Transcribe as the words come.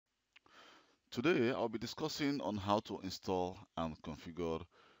Today, I'll be discussing on how to install and configure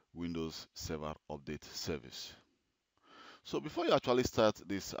Windows Server Update Service. So before you actually start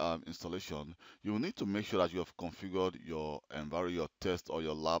this installation, you will need to make sure that you have configured your test or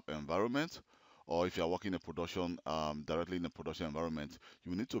your lab environment, or if you are working in a production directly in a production environment,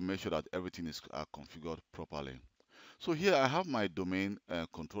 you need to make sure that everything is configured properly. So here I have my domain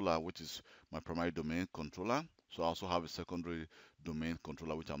controller, which is my primary domain controller. So I also have a secondary domain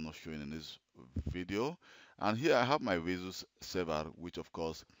controller, which I'm not showing in this video. And here I have my WSUS server, which of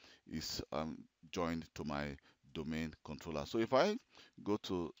course is joined to my domain controller. So if I go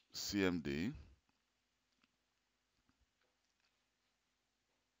to CMD,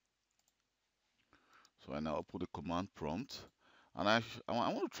 so I now open the command prompt, and I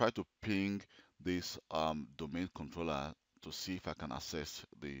want to try to ping this domain controller to see if I can access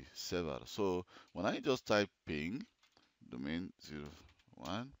the server. So when I just type ping domain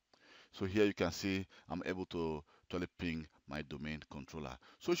 01, so here you can see I'm able to actually ping my domain controller.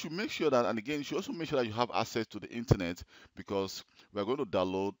 So you should make sure that, and again, you should also make sure that you have access to the internet, because we're going to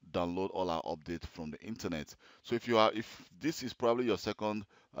download all our updates from the internet. So if this is probably your second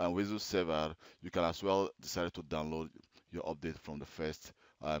Windows server, you can as well decide to download your update from the first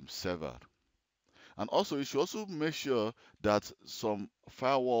server. And also, you should also make sure that some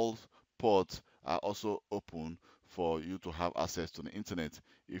firewall ports are also open for you to have access to the internet.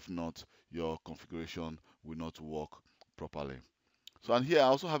 If not, your configuration will not work properly. So, and here I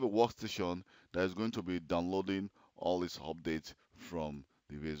also have a workstation that is going to be downloading all these updates from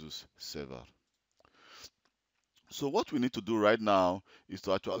the WSUS server. So what we need to do right now is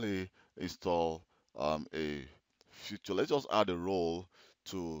to actually install a feature. Let's just add a role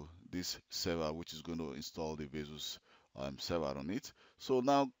to this server, which is going to install the WSUS server on it. So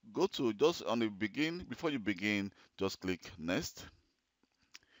now go to just on the begin, before you begin, just click next.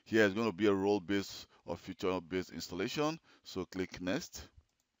 Here is going to be a role-based or feature-based installation. So click next.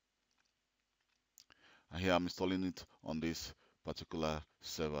 And here I'm installing it on this particular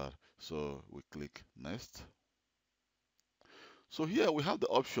server. So we click next. So here we have the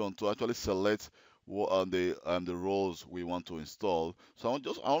option to actually select what are the roles we want to install. So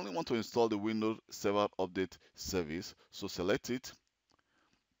I only want to install the Windows Server Update Service. So select it,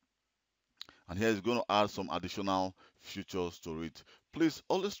 and here it's going to add some additional features to it. Please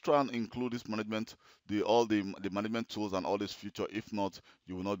always try and include this management, all the management tools and all this feature. If not,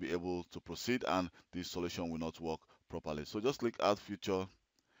 you will not be able to proceed, and the installation will not work properly. So just click Add Feature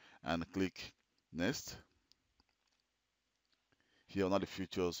and click Next. Here under the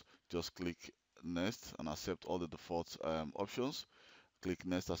features, just click next and accept all the default options. Click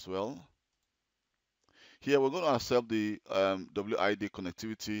next as well. Here we're going to accept the WID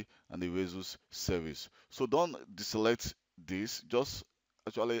connectivity and the WSUS service. So don't deselect this. Just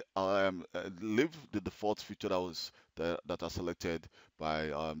actually leave the default feature that are selected by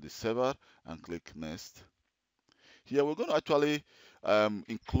the server and click next. Here we're going to actually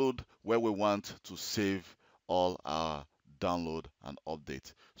include where we want to save all our download and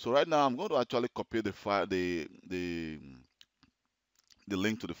update. So right now I'm going to actually copy the file, the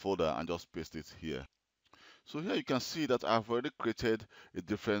link to the folder, and just paste it here. So here you can see that I've already created a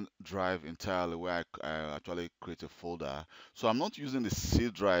different drive entirely where I actually create a folder. So I'm not using the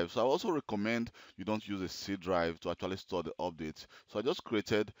C drive. So I also recommend you don't use a C drive to actually store the updates. So I just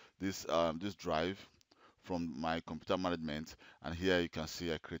created this drive from my computer management, and here you can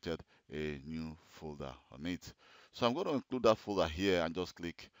see I created a new folder on it. So I'm going to include that folder here and just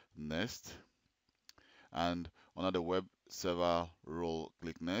click next, and under the web server role,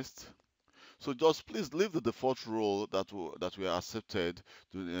 click next. So just please leave the default role that we are accepted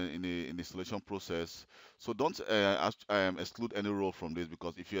in the installation process. So don't exclude any role from this,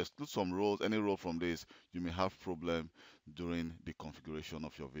 because if you exclude any role from this, you may have problem during the configuration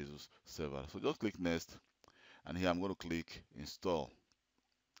of your WSUS server. So just click next, and here I'm going to click install.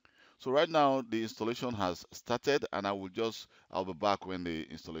 So right now the installation has started, and I'll be back when the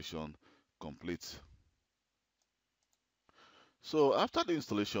installation completes. So after the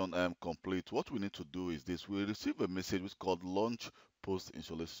installation complete, what we need to do is this: we receive a message which is called launch post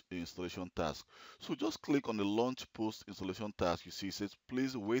installation task. So just click on the launch post installation task. You see it says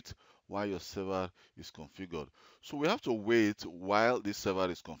please wait while your server is configured. So we have to wait while this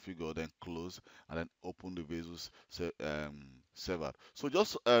server is configured, then close, and then open the WSUS server. So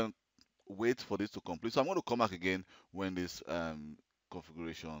just wait for this to complete. So I'm going to come back again when this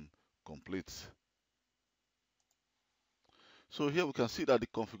configuration completes. So here we can see that the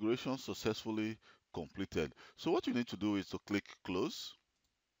configuration successfully completed. So what you need to do is to click close.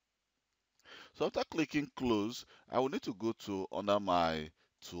 So after clicking close, I will need to go to under my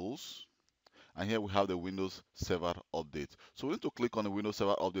tools, And here we have the Windows Server update. So we need to click on the Windows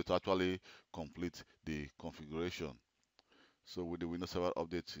Server update to actually complete the configuration. So with the Windows Server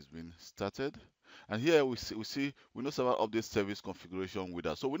update is being started. And here we see Windows Server update service configuration with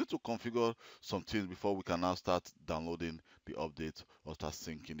us. So we need to configure some things before we can now start downloading the update or start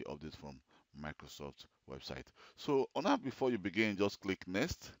syncing the update from Microsoft website. So on that, before you begin, just click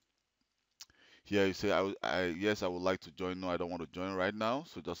next. Here you say, yes, I would like to join. No, I don't want to join right now.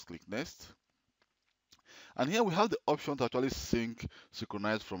 So just click next. And here we have the option to actually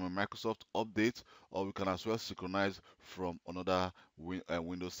synchronize from a Microsoft update, or we can as well synchronize from another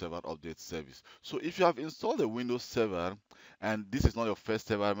Windows Server update service. So if you have installed a Windows Server and this is not your first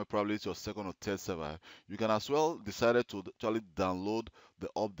server, probably it's your second or third server, you can as well decide to actually download the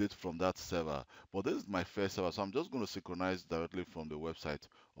update from that server. But this is my first server, so I'm just going to synchronize directly from the website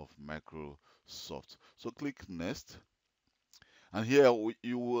of Microsoft. So click next. And here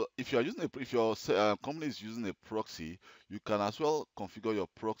you will, if you are using if your company is using a proxy, you can as well configure your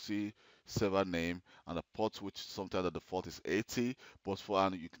proxy server name and the port, which sometimes the default is 80, but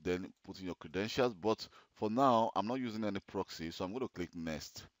and you can then put in your credentials. But for now, I'm not using any proxy, so I'm going to click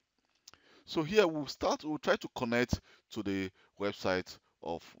next. So here we'll try to connect to the website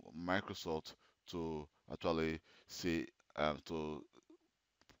of Microsoft to actually see to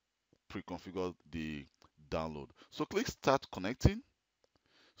pre-configure the download. So click start connecting.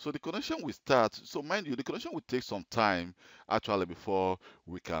 So the connection will start. So mind you, the connection will take some time actually before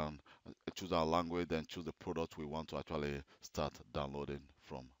we can choose our language and choose the product we want to actually start downloading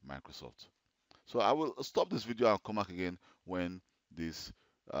from Microsoft. So I will stop this video and come back again when this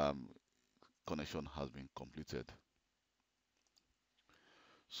um, connection has been completed.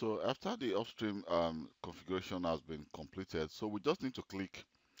 So after the upstream configuration has been completed, so we just need to click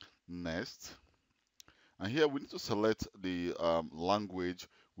next. And here we need to select the language,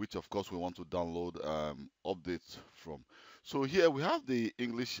 which of course we want to download updates from. So here we have the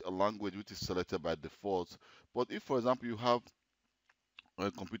English language, which is selected by default. But if, for example, you have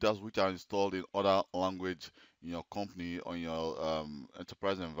computers which are installed in other language in your company or in your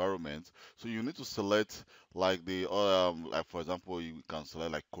enterprise environment, so you need to select like like for example, you can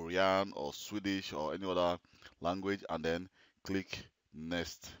select like Korean or Swedish or any other language, and then click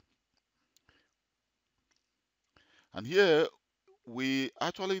next. And here we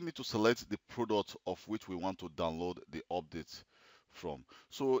actually need to select the product of which we want to download the update from.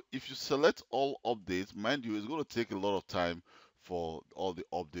 So if you select all updates, mind you, it's going to take a lot of time for all the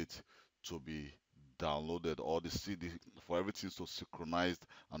updates to be downloaded, or the CD for everything to synchronize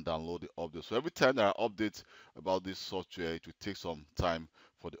and download the update. So every time there are updates about this software, it will take some time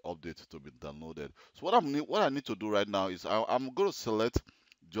for the update to be downloaded. So what I need to do right now is I'm going to select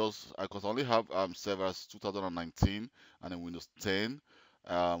just because I only have servers 2019 and then Windows 10,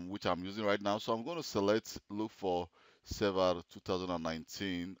 which I'm using right now. So I'm going to look for server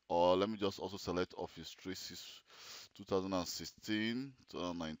 2019, or let me just also select Office 2016,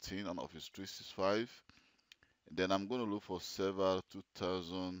 2019, and Office 365. Then I'm going to look for server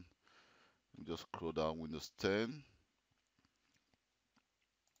 2000. Just scroll down, Windows 10.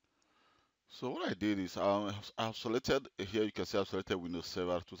 So what I did is I've selected here. You can see I've selected Windows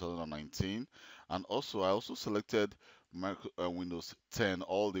Server 2019, and also I also selected Windows 10,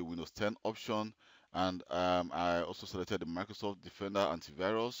 all the Windows 10 option, and I also selected the Microsoft Defender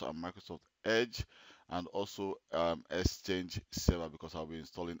Antivirus and Microsoft Edge, and also Exchange Server, because I'll be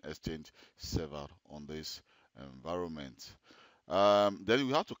installing Exchange Server on this environment. Then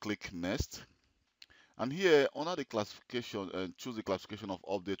we have to click Next. And here, under the classification, choose the classification of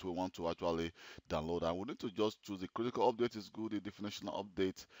update we want to actually download. And we need to just choose the critical update is good, the definitional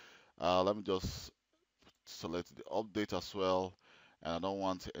update. Let me just select the update as well. And I don't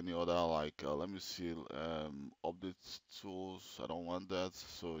want any other, like, let me see, update tools. I don't want that.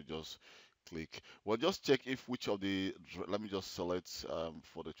 So just click. Well, just check if which of the, let me just select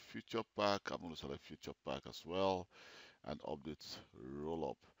for the future pack. I'm going to select future pack as well. And update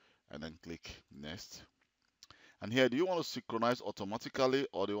roll up. And then click next. And here, do you want to synchronize automatically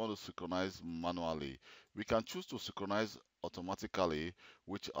or do you want to synchronize manually? We can choose to synchronize automatically,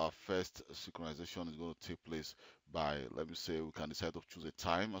 which our first synchronization is going to take place by, let me say, we can decide to choose a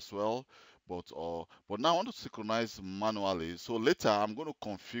time as well. But now I want to synchronize manually. So later, I'm going to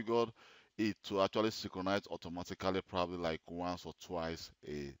configure it to actually synchronize automatically, probably like once or twice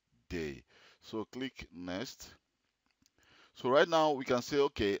a day. So click next. So right now we can say,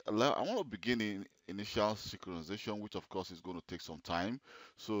 okay, I want to begin in initial synchronization, which of course is going to take some time.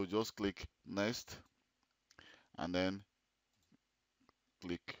 So just click next and then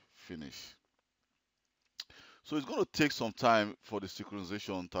click finish. So it's going to take some time for the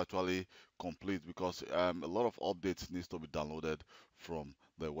synchronization to actually complete because a lot of updates needs to be downloaded from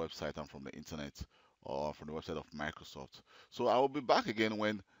the website and from the internet or from the website of Microsoft. So I will be back again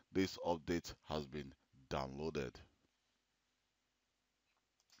when this update has been downloaded.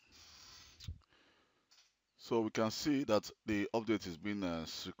 So we can see that the update is being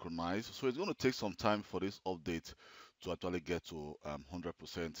synchronized. So it's going to take some time for this update to actually get to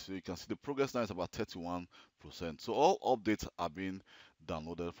 100%. So you can see the progress now is about 31%. So all updates are being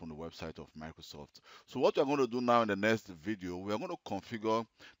downloaded from the website of Microsoft. So what we're going to do now in the next video, we are going to configure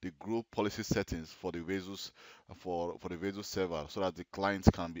the group policy settings for the WSUS for the WSUS server so that the clients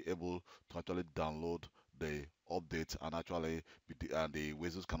can be able to actually download the update and actually and the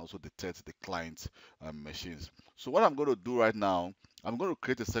WSUS can also detect the client machines. So what I'm going to do right now, I'm going to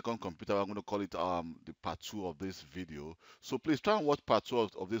create a second computer. I'm going to call it the part 2 of this video. So please try and watch part 2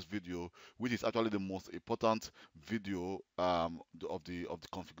 of this video, which is actually the most important video of the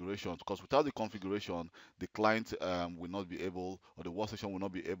configuration. Because without the configuration, the client will not be able, or the workstation will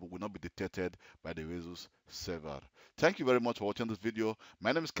not be detected by the WSUS server. Thank you very much for watching this video.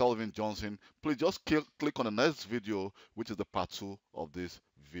 My name is Calvin Johnson. Please just click on the next video, which is the part 2 of this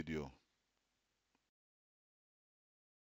video.